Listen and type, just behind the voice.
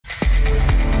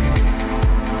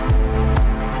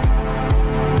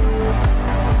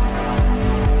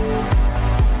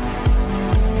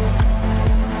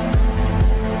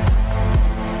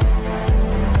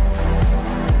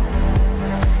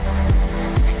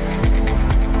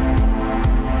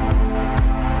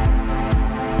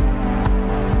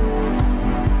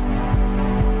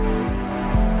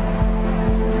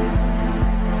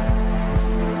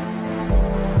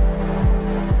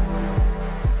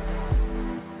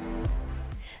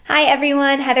Hi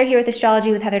everyone, Heather here with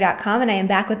astrologywithheather.com, and I am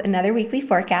back with another weekly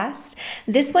forecast.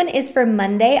 This one is for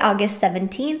Monday, August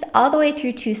 17th, all the way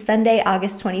through to Sunday,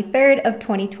 August 23rd of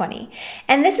 2020.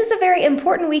 And this is a very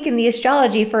important week in the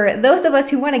astrology for those of us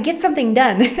who want to get something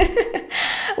done.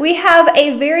 We have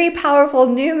a very powerful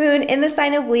new moon in the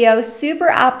sign of Leo,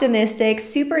 super optimistic,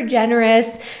 super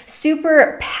generous,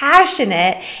 super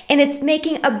passionate, and it's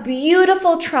making a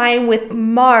beautiful trine with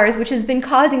Mars, which has been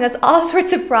causing us all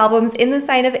sorts of problems in the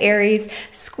sign of Aries,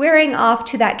 squaring off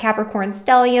to that Capricorn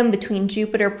stellium between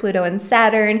Jupiter, Pluto, and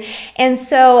Saturn. And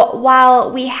so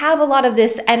while we have a lot of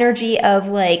this energy of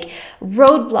like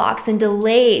roadblocks and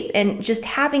delays and just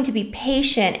having to be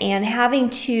patient and having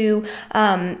to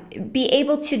be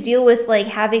able to deal with like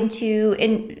having to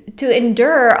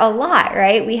endure a lot,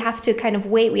 right? We have to kind of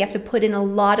wait. We have to put in a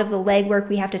lot of the legwork.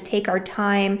 We have to take our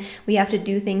time. We have to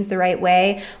do things the right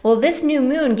way. Well, this new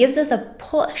moon gives us a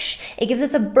push. It gives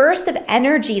us a burst of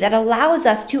energy that allows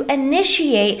us to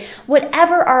initiate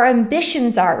whatever our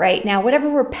ambitions are right now, whatever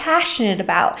we're passionate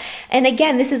about. And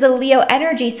again, this is a Leo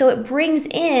energy, so it brings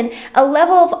in a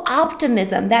level of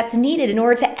optimism that's needed in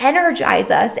order to energize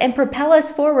us and propel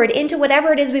us forward into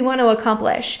whatever it is we want to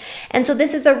accomplish. And so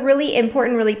this is a really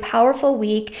important, really powerful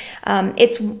week.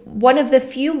 It's one of the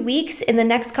few weeks in the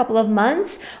next couple of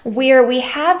months where we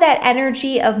have that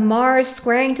energy of Mars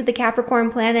squaring to the Capricorn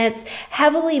planets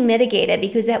heavily mitigated,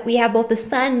 because we have both the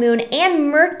Sun, Moon, and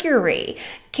Mercury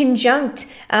conjunct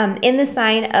in the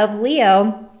sign of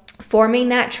Leo, forming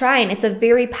that trine. It's a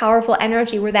very powerful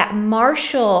energy where that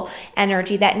martial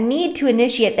energy, that need to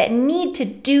initiate, that need to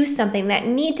do something, that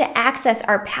need to access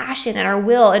our passion and our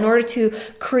will in order to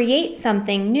create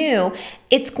something new,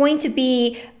 it's going to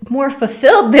be more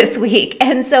fulfilled this week.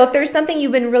 And so if there's something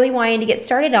you've been really wanting to get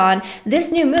started on,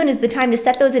 this new moon is the time to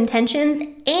set those intentions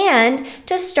and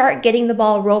to start getting the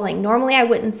ball rolling. Normally I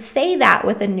wouldn't say that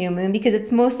with a new moon because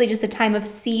it's mostly just a time of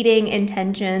seeding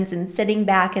intentions and sitting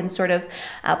back and sort of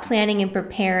planning and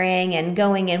preparing and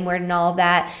going inward and all of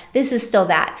that. This is still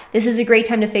that. This is a great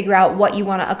time to figure out what you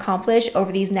want to accomplish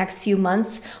over these next few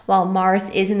months while Mars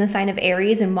is in the sign of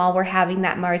Aries and while we're having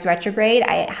that Mars retrograde.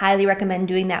 I highly recommend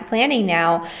doing that planning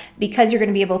now, because you're going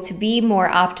to be able to be more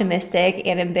optimistic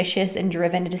and ambitious and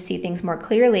driven to see things more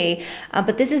clearly.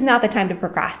 But this is not the time to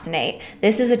procrastinate.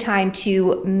 This is a time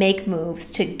to make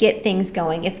moves, to get things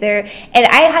going. And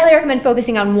I highly recommend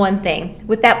focusing on one thing.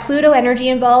 With that Pluto energy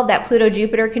involved, that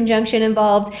Pluto-Jupiter conjunction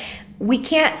involved, we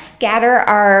can't scatter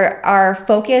our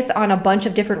focus on a bunch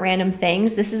of different random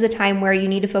things. This is a time where you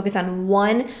need to focus on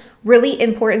one really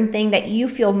important thing that you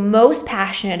feel most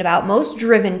passionate about, most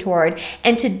driven toward,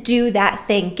 and to do that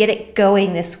thing, get it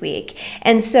going this week.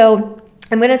 And so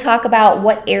I'm going to talk about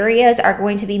what areas are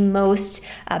going to be most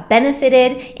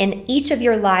benefited in each of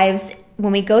your lives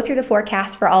when we go through the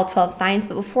forecast for all 12 signs.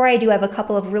 But before I do, I have a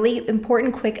couple of really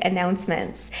important quick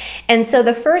announcements. And so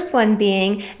the first one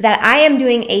being that I am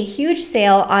doing a huge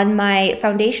sale on my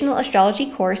foundational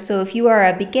astrology course. So if you are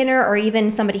a beginner or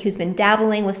even somebody who's been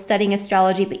dabbling with studying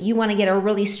astrology, but you want to get a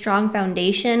really strong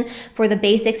foundation for the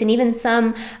basics and even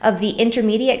some of the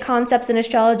intermediate concepts in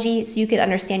astrology so you can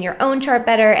understand your own chart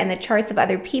better and the charts of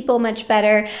other people much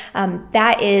better,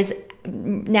 that is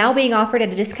now being offered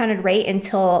at a discounted rate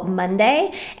until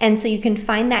Monday. And so you can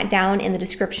find that down in the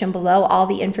description below, all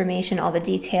the information, all the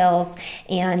details,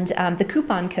 and the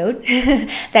coupon code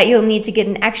that you'll need to get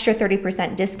an extra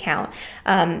 30% discount.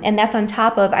 And that's on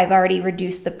top of, I've already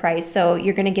reduced the price. So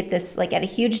you're going to get this like at a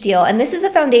huge deal. And this is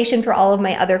a foundation for all of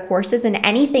my other courses and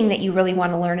anything that you really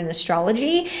want to learn in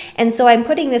astrology. And so I'm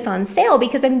putting this on sale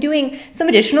because I'm doing some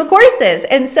additional courses.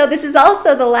 And so this is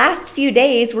also the last few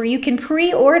days where you can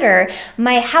pre-order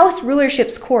my House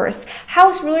Rulerships course.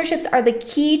 House Rulerships are the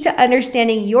key to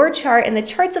understanding your chart and the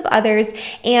charts of others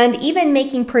and even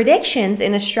making predictions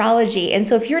in astrology. And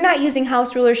so if you're not using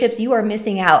House Rulerships, you are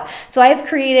missing out. So I've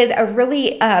created a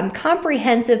really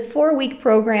comprehensive 4-week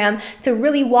program to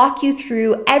really walk you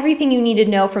through everything you need to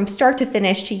know from start to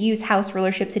finish to use House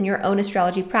Rulerships in your own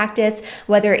astrology practice,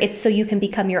 whether it's so you can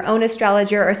become your own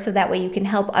astrologer or so that way you can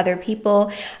help other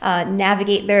people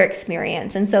navigate their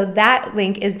experience. And so that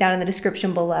link is down in the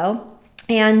description below.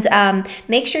 And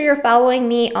make sure you're following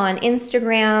me on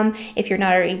Instagram if you're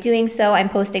not already doing so. I'm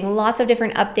posting lots of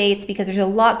different updates because there's a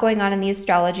lot going on in the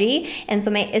astrology. And so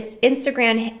my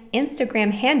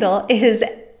Instagram handle is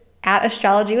at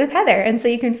Astrology with Heather. And so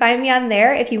you can find me on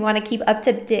there if you want to keep up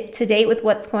to date with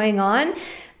what's going on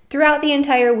throughout the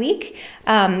entire week,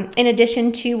 in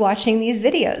addition to watching these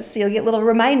videos. So you'll get little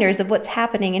reminders of what's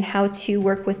happening and how to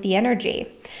work with the energy.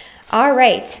 All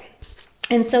right.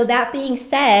 And so that being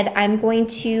said, I'm going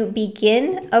to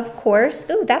begin, of course.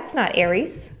 Ooh, that's not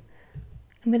Aries.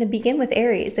 I'm going to begin with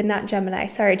Aries and not Gemini.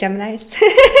 Sorry, Geminis.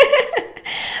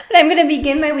 But I'm going to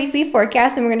begin my weekly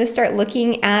forecast, and we're going to start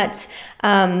looking at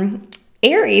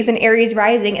Aries and Aries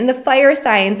rising, and the fire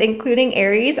signs, including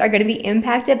Aries, are going to be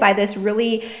impacted by this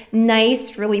really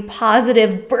nice, really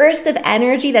positive burst of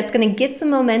energy that's going to get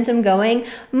some momentum going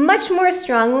much more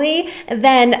strongly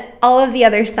than all of the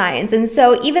other signs. And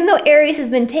so even though Aries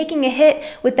has been taking a hit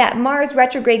with that Mars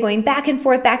retrograde going back and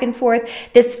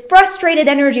forth, this frustrated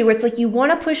energy where it's like you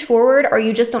want to push forward or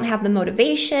you just don't have the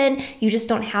motivation, you just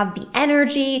don't have the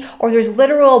energy, or there's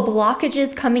literal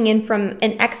blockages coming in from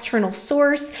an external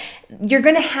source, you're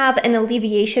going to have an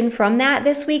alleviation from that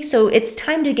this week. So it's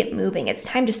time to get moving. It's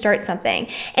time to start something.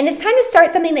 And it's time to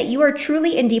start something that you are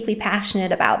truly and deeply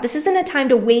passionate about. This isn't a time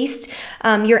to waste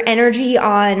your energy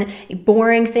on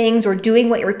boring things or doing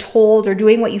what you're told or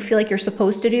doing what you feel like you're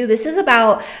supposed to do. This is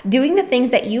about doing the things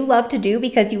that you love to do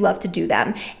because you love to do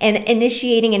them and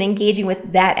initiating and engaging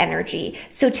with that energy.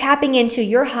 So tapping into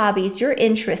your hobbies, your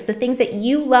interests, the things that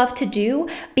you love to do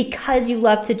because you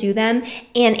love to do them,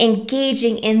 and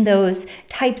engaging in those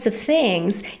types of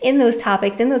things, in those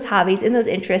topics, in those hobbies, in those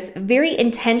interests, very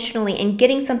intentionally, and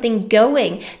getting something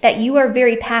going that you are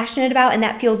very passionate about and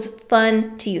that feels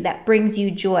fun to you, that brings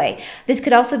you joy. This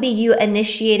could also be you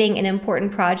initiating an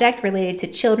important project related to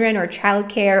children or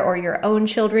childcare or your own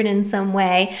children in some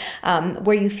way,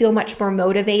 where you feel much more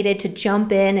motivated to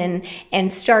jump in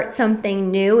and start something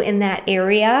new in that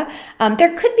area.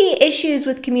 There could be issues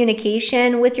with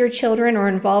communication with your children or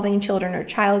involving children or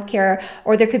childcare,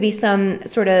 or there could be some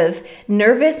sort of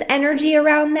nervous energy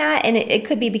around that. And it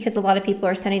could be because a lot of people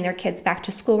are sending their kids back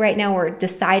to school right now or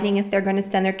deciding if they're going to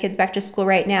send their kids back to school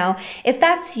right now. If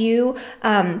that's you,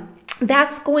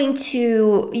 that's going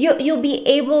to, you'll be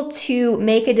able to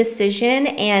make a decision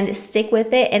and stick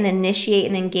with it and initiate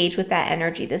and engage with that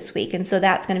energy this week. And so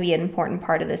that's going to be an important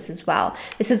part of this as well.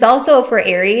 This is also for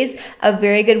Aries, a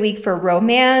very good week for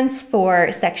romance,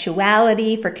 for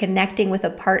sexuality, for connecting with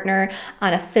a partner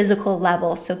on a physical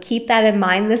level. So keep that in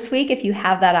mind this week if you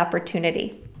have that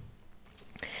opportunity.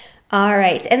 All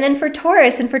right, and then for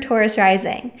Taurus and for Taurus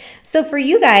rising. So for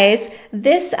you guys,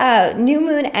 this new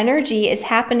moon energy is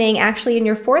happening actually in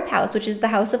your 4th house, which is the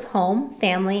house of home,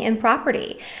 family, and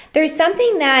property. There's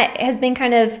something that has been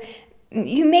kind of,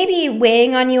 you may be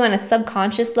weighing on you on a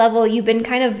subconscious level. You've been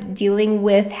kind of dealing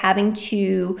with having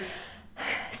to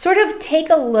sort of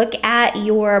take a look at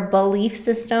your belief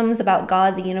systems about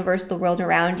God, the universe, the world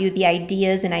around you, the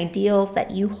ideas and ideals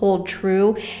that you hold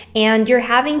true, and you're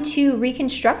having to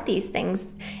reconstruct these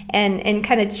things and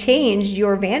kind of change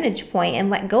your vantage point and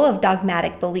let go of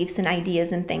dogmatic beliefs and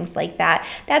ideas and things like that.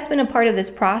 That's been a part of this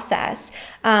process.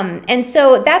 And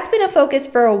so that's been a focus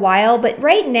for a while, but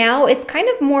right now it's kind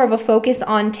of more of a focus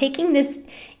on taking this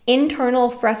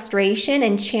internal frustration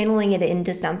and channeling it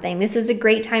into something. This is a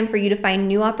great time for you to find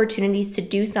new opportunities to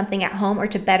do something at home or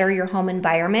to better your home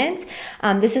environment.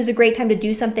 This is a great time to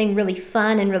do something really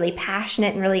fun and really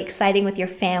passionate and really exciting with your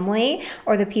family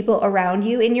or the people around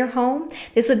you in your home.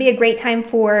 This would be a great time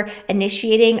for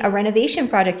initiating a renovation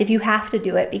project if you have to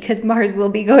do it, because Mars will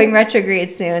be going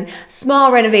retrograde soon.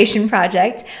 Small renovation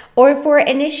project, or for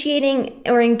initiating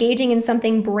or engaging in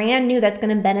something brand new that's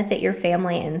going to benefit your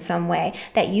family in some way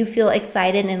that you feel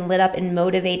excited and lit up and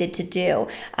motivated to do.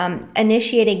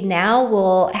 Initiating now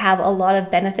will have a lot of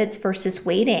benefits versus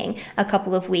waiting a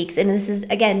couple of weeks. And this is,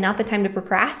 again, not the time to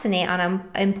procrastinate on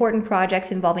important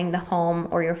projects involving the home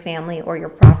or your family or your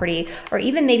property, or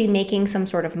even maybe making some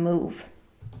sort of move.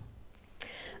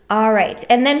 All right,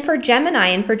 and then for Gemini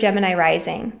and for Gemini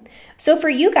rising. So for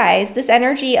you guys, this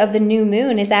energy of the new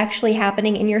moon is actually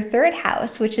happening in your 3rd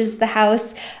house, which is the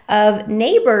house of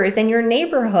neighbors and your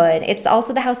neighborhood. It's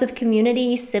also the house of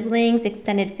community, siblings,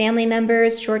 extended family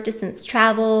members, short distance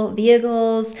travel,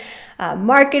 vehicles,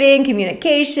 marketing,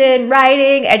 communication,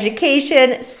 writing,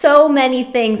 education, so many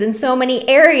things and so many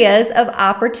areas of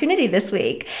opportunity this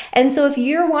week. And so if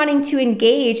you're wanting to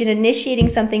engage in initiating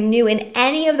something new in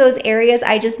any of those areas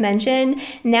I just mentioned,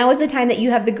 now is the time that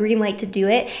you have the green light to do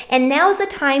it. And now is the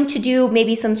time to do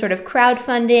maybe some sort of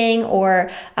crowdfunding or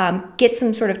get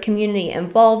some sort of community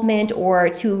involvement, or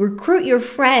to recruit your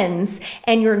friends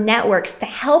and your networks to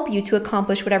help you to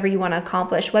accomplish whatever you want to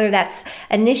accomplish, whether that's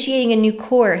initiating a new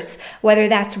course, whether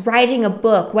that's writing a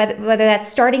book, whether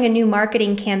that's starting a new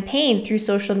marketing campaign through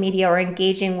social media or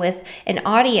engaging with an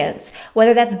audience,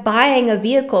 whether that's buying a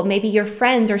vehicle, maybe your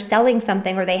friends are selling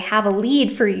something or they have a lead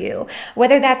for you,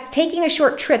 whether that's taking a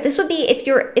short trip. This would be if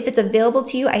it's available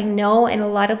to you. I know in a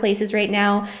lot of places right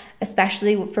now,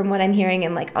 especially from what I'm hearing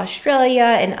in like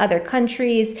Australia and other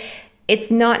countries, it's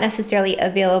not necessarily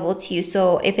available to you.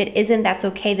 So if it isn't, that's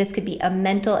okay. This could be a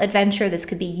mental adventure. This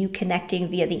could be you connecting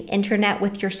via the internet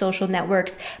with your social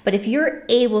networks. But if you're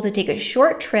able to take a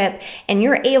short trip and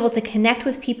you're able to connect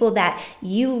with people that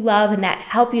you love and that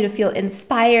help you to feel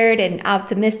inspired and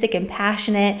optimistic and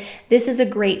passionate, this is a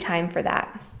great time for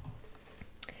that.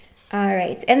 All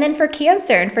right, and then for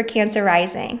Cancer and for Cancer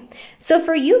rising. So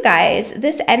for you guys,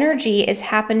 this energy is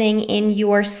happening in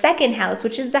your second house,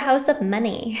 which is the house of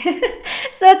money.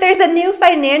 So if there's a new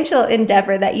financial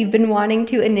endeavor that you've been wanting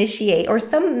to initiate, or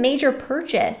some major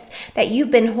purchase that you've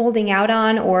been holding out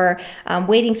on or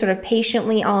waiting sort of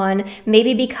patiently on,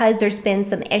 maybe because there's been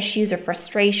some issues or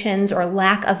frustrations or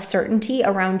lack of certainty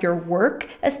around your work,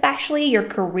 especially your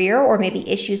career, or maybe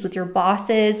issues with your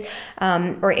bosses,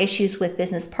 or issues with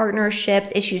business partnerships,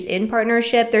 issues in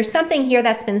partnership. There's something here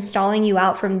that's been stalling you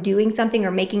out from doing something or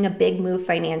making a big move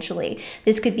financially.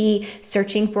 This could be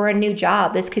searching for a new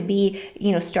job. This could be,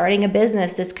 starting a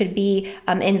business. This could be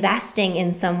investing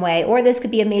in some way, or this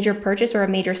could be a major purchase or a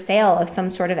major sale of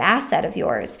some sort of asset of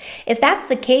yours. If that's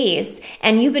the case,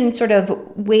 and you've been sort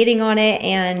of waiting on it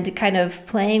and kind of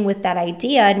playing with that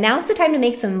idea, now's the time to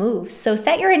make some moves. So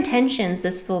set your intentions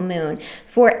this full moon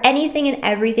for anything and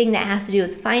everything that has to do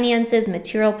with finances,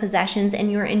 material possessions, and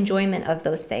your enjoyment of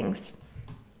those things.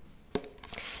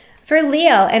 For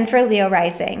Leo and for Leo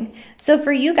rising. So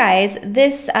for you guys,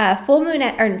 this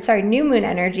new moon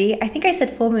energy, I think I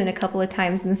said full moon a couple of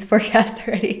times in this forecast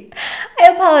already.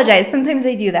 I apologize. Sometimes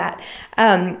I do that.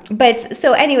 But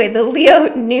so anyway, the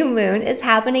Leo new moon is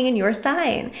happening in your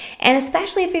sign. And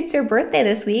especially if it's your birthday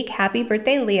this week, happy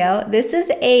birthday, Leo. This is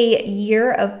a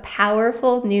year of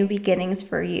powerful new beginnings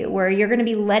for you, where you're going to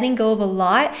be letting go of a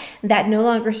lot that no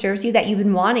longer serves you, that you've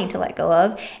been wanting to let go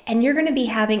of. And you're going to be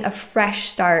having a fresh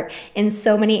start in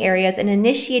so many areas and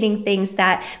initiating things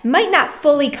that might not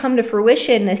fully come to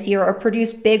fruition this year or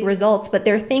produce big results, but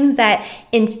they're things that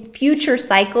in future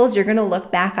cycles, you're going to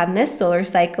look back on this solar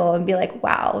cycle and be like,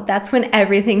 wow, that's when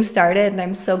everything started. And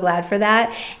I'm so glad for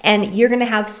that. And you're going to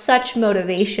have such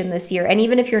motivation this year. And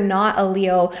even if you're not a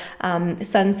Leo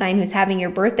sun sign who's having your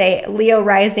birthday, Leo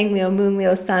rising, Leo moon,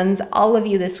 Leo suns, all of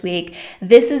you this week,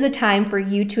 this is a time for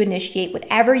you to initiate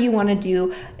whatever you want to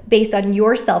do based on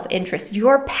your self-interest,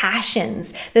 your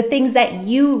passions, the things that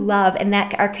you love and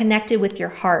that are connected with your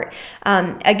heart.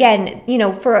 Again,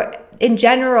 in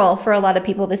general, for a lot of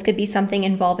people, this could be something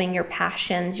involving your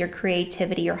passions, your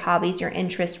creativity, your hobbies, your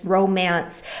interests,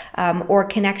 romance, or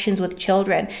connections with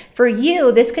children. For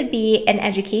you, this could be an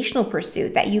educational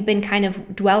pursuit that you've been kind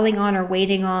of dwelling on or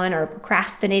waiting on or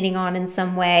procrastinating on in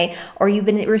some way, or you've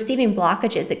been receiving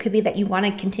blockages. It could be that you want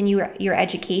to continue your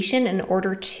education in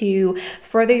order to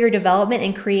further your development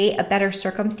and create a better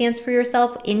circumstance for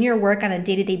yourself in your work on a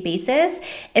day-to-day basis.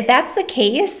 If that's the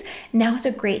case, now is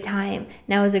a great time.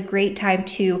 Now is a great time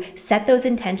to set those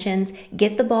intentions,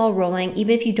 get the ball rolling,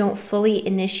 even if you don't fully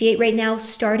initiate right now,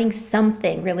 starting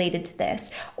something related to this.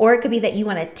 Or it could be that you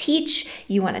want to teach,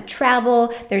 you want to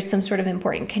travel, there's some sort of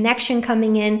important connection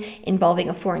coming in involving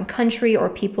a foreign country or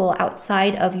people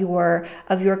outside of your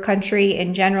country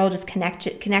in general, just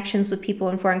connections with people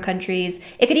in foreign countries.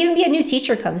 It could even be a new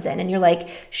teacher comes in and you're like,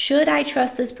 should I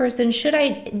trust this person?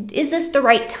 Is this the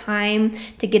right time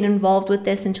to get involved with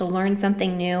this and to learn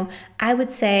something new? I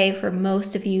would say for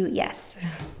most of you, yes.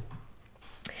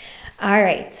 All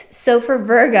right, so for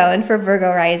Virgo and for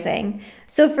Virgo rising.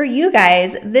 So for you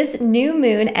guys, this new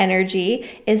moon energy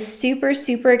is super,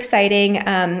 super exciting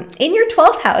in your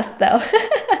 12th house though.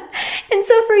 And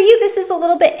so for you, this is a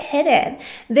little bit hidden.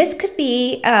 This could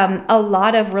be a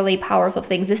lot of really powerful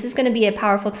things. This is going to be a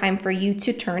powerful time for you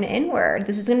to turn inward.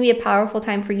 This is going to be a powerful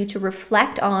time for you to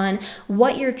reflect on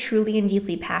what you're truly and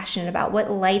deeply passionate about,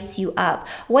 what lights you up,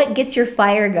 what gets your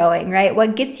fire going, right?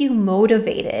 What gets you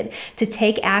motivated to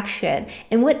take action,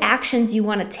 and what actions you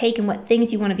want to take and what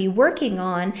things you want to be working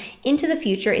on into the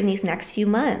future in these next few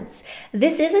months.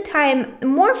 This is a time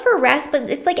more for rest, but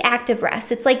it's like active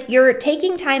rest. It's like you're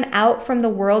taking time out from the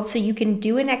world so you can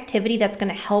do an activity that's going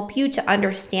to help you to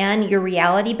understand your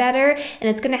reality better, and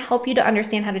it's going to help you to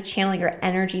understand how to channel your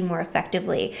energy more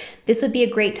effectively. This would be a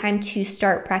great time to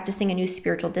start practicing a new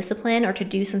spiritual discipline, or to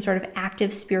do some sort of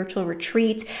active spiritual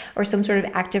retreat or some sort of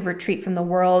active retreat from the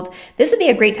world. This would be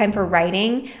a great time for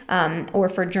writing or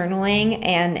for journaling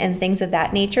and things of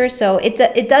that nature. So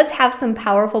it does have some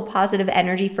powerful positive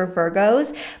energy for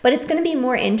Virgos, but it's going to be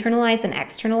more internalized than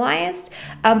externalized.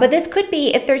 But this could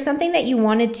be if there's something that you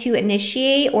wanted to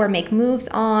initiate or make moves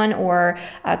on or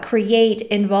create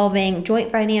involving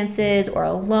joint finances or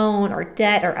a loan or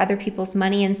debt or other people's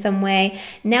money in some way.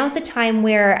 Now's a time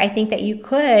where I think that you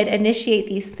could initiate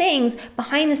these things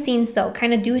behind the scenes, though,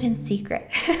 kind of do it in secret.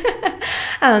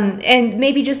 And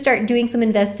maybe just start doing some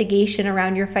investigation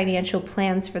around your financial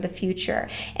plans for the future.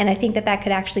 And I think that that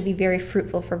could actually be very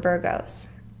fruitful for Virgos.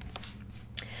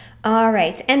 All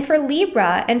right, and for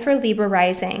Libra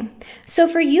rising. So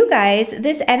for you guys,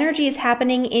 this energy is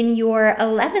happening in your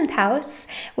 11th house,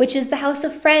 which is the house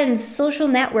of friends, social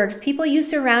networks, people you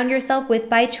surround yourself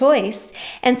with by choice.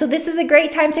 And so this is a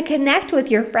great time to connect with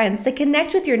your friends, to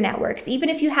connect with your networks. Even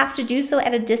if you have to do so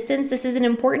at a distance, this is an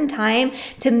important time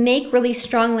to make really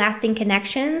strong, lasting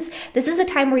connections. This is a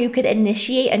time where you could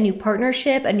initiate a new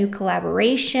partnership, a new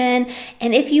collaboration.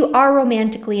 And if you are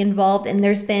romantically involved and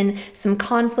there's been some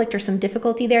conflict or some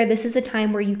difficulty there, this is a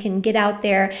time where you can get out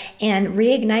there and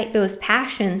reignite those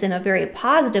passions in a very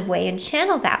positive way and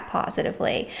channel that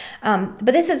positively. But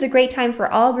this is a great time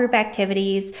for all group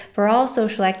activities, for all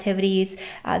social activities.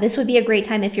 This would be a great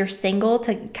time if you're single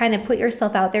to kind of put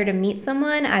yourself out there to meet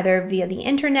someone either via the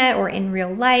internet or in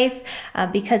real life,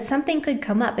 because something could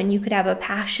come up and you could have a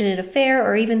passionate affair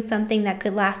or even something that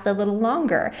could last a little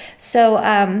longer.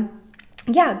 So,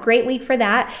 yeah, great week for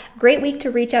that. Great week to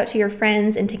reach out to your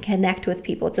friends and to connect with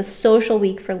people. It's a social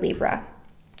week for Libra.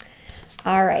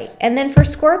 All right, and then for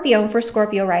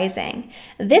Scorpio rising,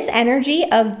 this energy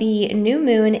of the new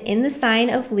moon in the sign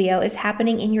of Leo is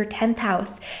happening in your 10th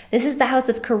house. This is the house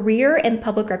of career and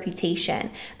public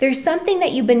reputation. There's something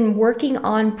that you've been working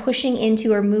on, pushing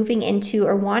into or moving into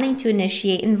or wanting to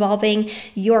initiate involving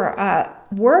your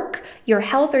work, your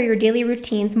health, or your daily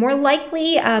routines. More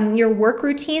likely your work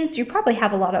routines. You probably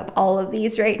have a lot of all of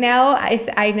these right now.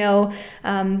 I know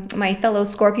my fellow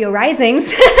Scorpio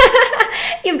risings.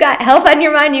 You've got health on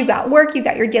your mind, you've got work, you've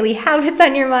got your daily habits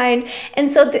on your mind.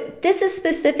 And so this is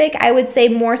specific, I would say,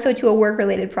 more so to a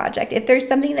work-related project. If there's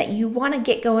something that you want to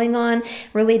get going on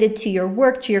related to your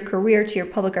work, to your career, to your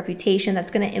public reputation, that's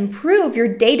going to improve your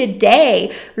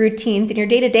day-to-day routines and your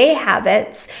day-to-day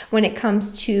habits when it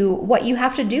comes to what you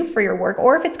have to do for your work,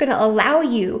 or if it's going to allow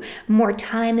you more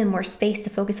time and more space to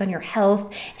focus on your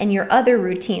health and your other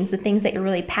routines, the things that you're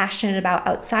really passionate about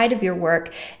outside of your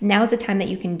work, now's the time that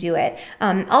you can do it.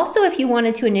 Also, if you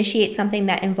wanted to initiate something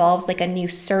that involves like a new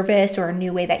service or a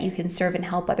new way that you can serve and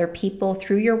help other people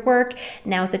through your work,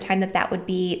 now's the time that that would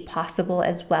be possible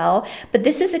as well. But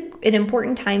this is an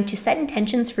important time to set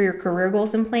intentions for your career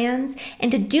goals and plans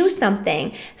and to do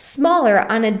something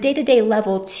smaller on a day-to-day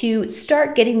level to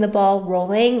start getting the ball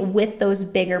rolling with those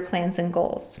bigger plans and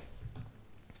goals.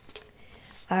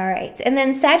 All right, and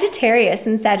then Sagittarius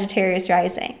and Sagittarius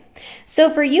rising. So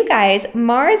for you guys,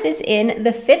 Mars is in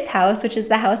the 5th house, which is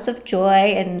the house of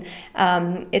joy, and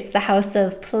it's the house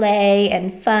of play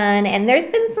and fun. And there's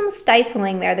been some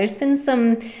stifling there. There's been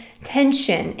some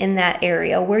tension in that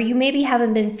area where you maybe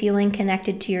haven't been feeling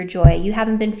connected to your joy. You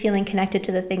haven't been feeling connected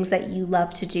to the things that you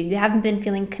love to do. You haven't been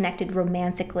feeling connected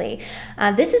romantically.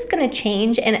 This is going to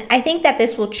change, and I think that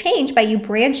this will change by you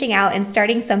branching out and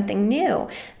starting something new.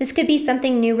 This could be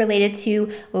something new related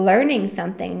to learning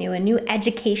something new, a new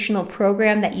educational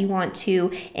program that you want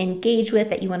to engage with,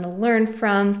 that you want to learn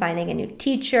from, finding a new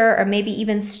teacher, or maybe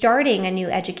even starting a new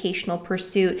educational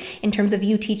pursuit in terms of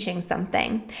you teaching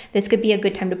something. This could be a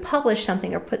good time to publish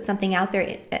something or put something out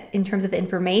there in terms of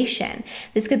information.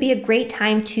 This could be a great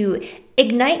time to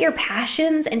ignite your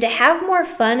passions and to have more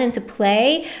fun and to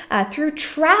play through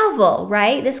travel,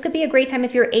 right? This could be a great time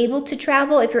if you're able to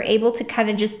travel, if you're able to kind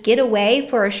of just get away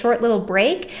for a short little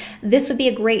break. This would be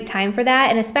a great time for that.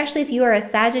 And especially if you are a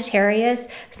Sagittarius,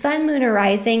 sun, moon, or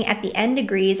rising at the end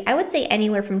degrees, I would say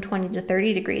anywhere from 20 to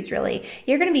 30 degrees, really.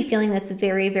 You're going to be feeling this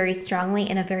very, very strongly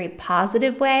in a very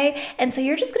positive way. And so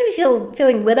you're just going to be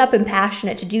feeling lit up and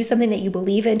passionate to do something that you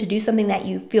believe in, to do something that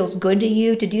feels good to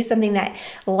you, to do something that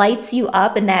lights you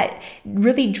up and that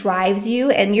really drives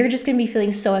you, and you're just going to be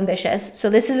feeling so ambitious. So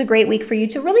this is a great week for you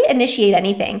to really initiate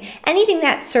anything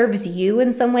that serves you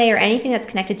in some way, or anything that's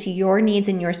connected to your needs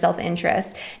and your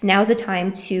self-interest. Now's a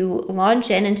time to launch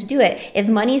in and to do it. If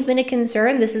money's been a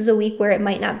concern, this is a week where it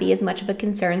might not be as much of a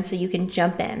concern, so you can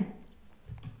jump in.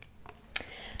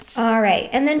 All right,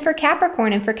 and then for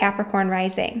Capricorn and for Capricorn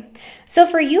rising. So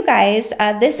for you guys,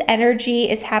 this energy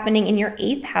is happening in your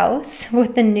 8th house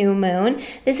with the new moon.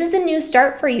 This is a new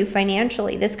start for you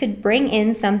financially. This could bring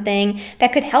in something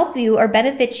that could help you or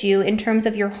benefit you in terms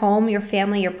of your home, your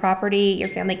family, your property, your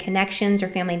family connections, your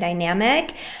family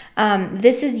dynamic.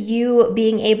 This is you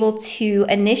being able to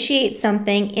initiate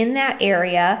something in that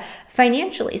area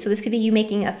financially. So this could be you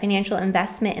making a financial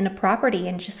investment in a property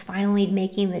and just finally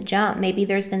making the jump. Maybe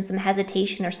there's been some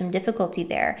hesitation or some difficulty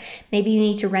there. Maybe you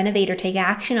need to renovate or take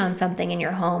action on something in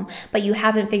your home, but you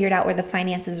haven't figured out where the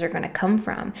finances are going to come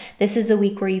from. This is a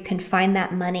week where you can find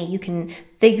that money. You can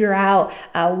figure out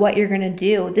what you're going to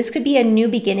do. This could be a new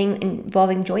beginning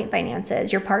involving joint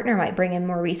finances. Your partner might bring in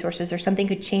more resources, or something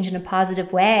could change in a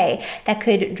positive way that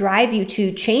could drive you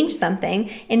to change something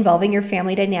involving your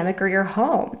family dynamic or your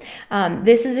home.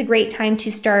 This is a great time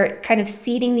to start kind of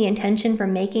seeding the intention for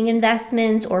making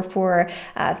investments, or for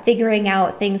figuring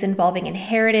out things involving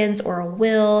inheritance or a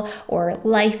will or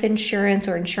life insurance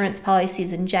or insurance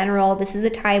policies in general. This is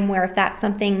a time where if that's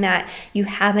something that you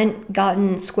haven't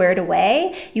gotten squared away,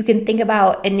 you can think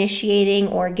about initiating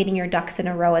or getting your ducks in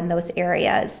a row in those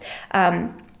areas.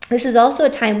 This is also a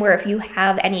time where if you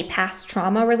have any past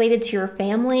trauma related to your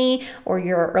family or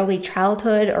your early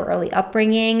childhood or early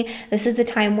upbringing, this is a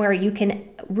time where you can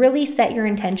really set your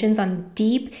intentions on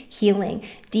deep healing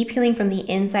from the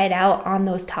inside out on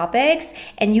those topics,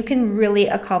 and you can really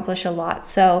accomplish a lot.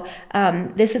 So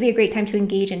this would be a great time to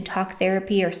engage in talk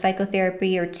therapy or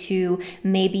psychotherapy, or to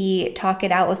maybe talk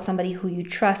it out with somebody who you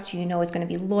trust, who you know is going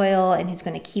to be loyal and who's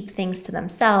going to keep things to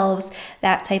themselves,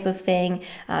 that type of thing.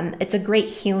 It's a great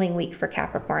healing week for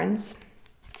Capricorns.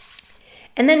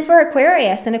 And then for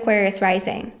Aquarius and Aquarius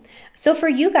rising. So for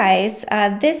you guys,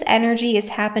 this energy is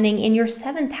happening in your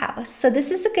 7th house. So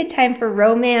this is a good time for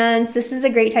romance. This is a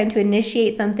great time to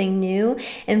initiate something new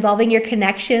involving your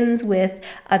connections with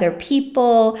other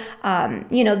people.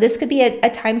 This could be a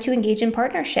time to engage in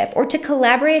partnership or to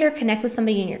collaborate or connect with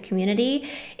somebody in your community.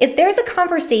 If there's a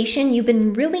conversation you've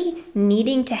been really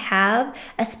needing to have,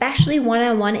 especially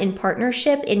one-on-one in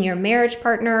partnership, in your marriage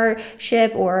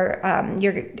partnership, or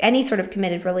your any sort of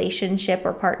committed relationship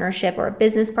or partnership, or a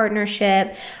business partnership,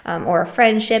 or a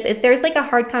friendship, if there's like a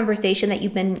hard conversation that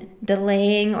you've been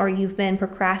delaying or you've been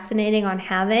procrastinating on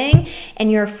having,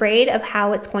 and you're afraid of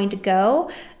how it's going to go,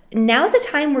 now's a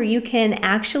time where you can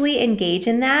actually engage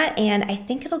in that, and I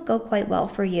think it'll go quite well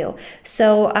for you.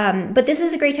 So, but this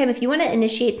is a great time if you want to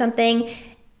initiate something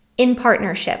in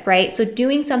partnership, right? So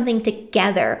doing something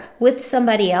together with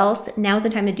somebody else, now's the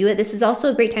time to do it. This is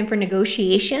also a great time for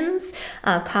negotiations,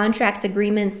 contracts,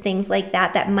 agreements, things like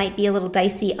that, that might be a little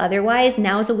dicey otherwise.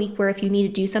 Now is a week where if you need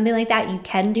to do something like that, you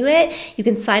can do it. You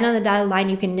can sign on the dotted line,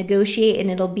 you can negotiate, and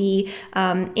it'll be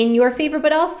in your favor,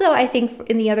 but also I think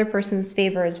in the other person's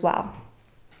favor as well.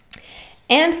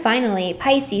 And finally,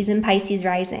 Pisces and Pisces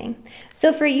rising.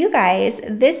 So for you guys,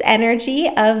 this energy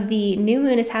of the new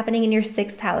moon is happening in your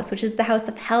 6th house, which is the house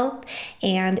of health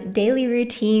and daily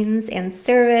routines and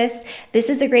service. This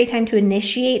is a great time to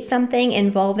initiate something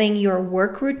involving your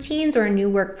work routines or a new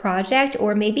work project,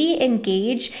 or maybe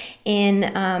engage in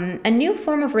a new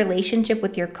form of relationship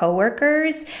with your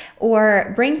coworkers,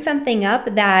 or bring something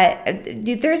up that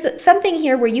there's something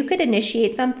here where you could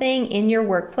initiate something in your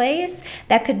workplace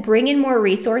that could bring in more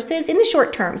resources in the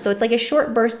short term. So it's like a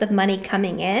short burst of money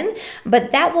coming in,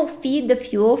 but that will feed the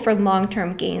fuel for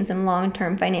long-term gains and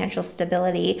long-term financial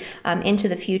stability into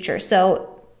the future.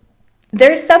 So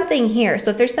there's something here. So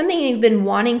if there's something you've been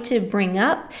wanting to bring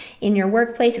up in your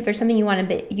workplace, if there's something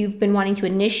you've been wanting to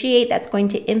initiate that's going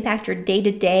to impact your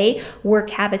day-to-day work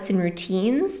habits and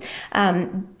routines,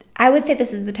 I would say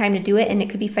this is the time to do it, and it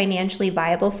could be financially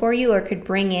viable for you, or could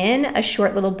bring in a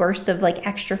short little burst of like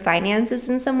extra finances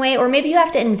in some way, or maybe you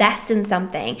have to invest in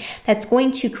something that's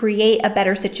going to create a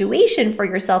better situation for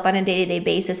yourself on a day-to-day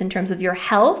basis in terms of your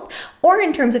health or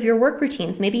in terms of your work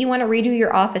routines. Maybe you want to redo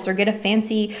your office or get a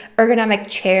fancy ergonomic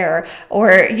chair,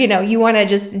 or you want to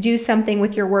just do something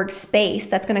with your workspace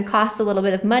that's going to cost a little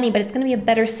bit of money, but it's going to be a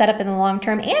better setup in the long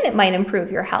term, and it might improve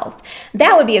your health.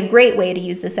 That would be a great way to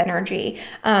use this energy.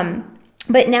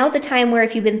 But now's a time where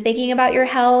if you've been thinking about your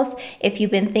health, if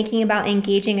you've been thinking about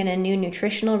engaging in a new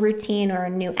nutritional routine or a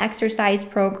new exercise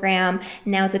program,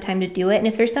 now's the time to do it. And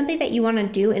if there's something that you want to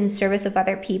do in service of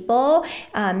other people,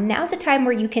 now's a time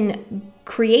where you can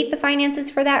create the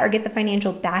finances for that or get the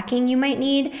financial backing you might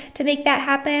need to make that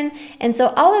happen. And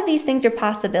so all of these things are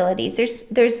possibilities.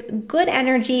 There's good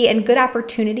energy and good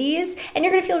opportunities, and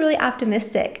you're going to feel really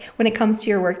optimistic when it comes to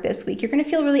your work this week. You're going to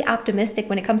feel really optimistic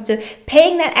when it comes to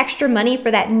paying that extra money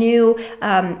for that new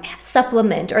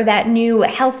supplement or that new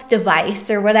health device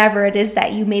or whatever it is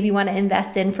that you maybe want to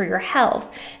invest in for your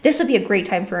health. This would be a great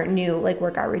time for a new like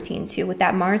workout routine too. With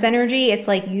that Mars energy, it's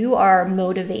like you are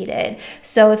motivated.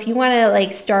 So if you want to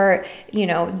like start, you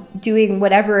know, doing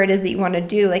whatever it is that you want to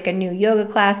do, like a new yoga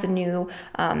class, a new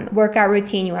workout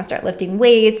routine, you want to start lifting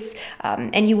weights,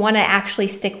 and you want to actually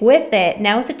stick with it,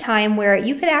 now is a time where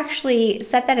you could actually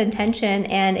set that intention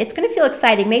and it's going to feel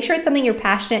exciting. Make sure it's something you're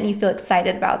passionate and you feel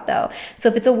excited about though. So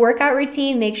if it's a workout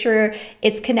routine, make sure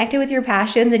it's connected with your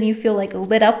passions and you feel like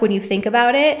lit up when you think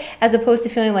about it, as opposed to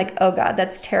feeling like, oh God,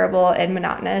 that's terrible and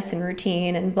monotonous and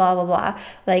routine and blah, blah, blah.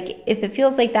 Like if it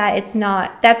feels like that,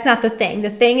 that's not the thing. The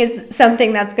thing is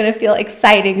something that's going to feel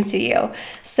exciting to you.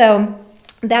 So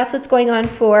that's what's going on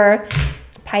for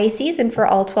Pisces and for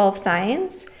all 12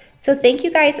 signs. So thank you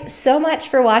guys so much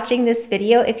for watching this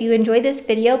video. If you enjoyed this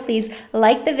video, please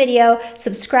like the video,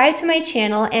 subscribe to my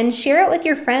channel, and share it with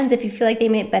your friends if you feel like they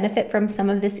might benefit from some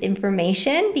of this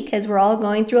information, because we're all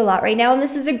going through a lot right now, and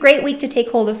this is a great week to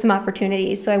take hold of some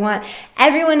opportunities. So I want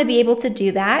everyone to be able to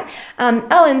do that.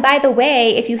 Oh, and by the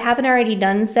way, if you haven't already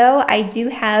done so, I do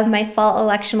have my fall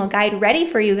electional guide ready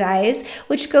for you guys,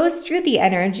 which goes through the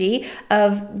energy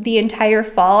of the entire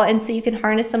fall, and so you can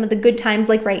harness some of the good times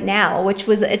like right now, which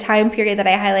was a time period that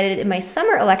I highlighted in my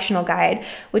summer electional guide,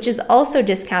 which is also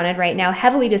discounted right now,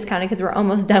 heavily discounted because we're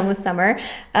almost done with summer.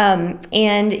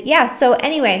 And yeah, so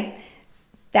anyway,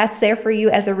 that's there for you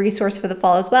as a resource for the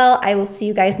fall as well. I will see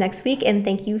you guys next week, and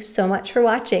thank you so much for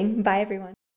watching. Bye, everyone.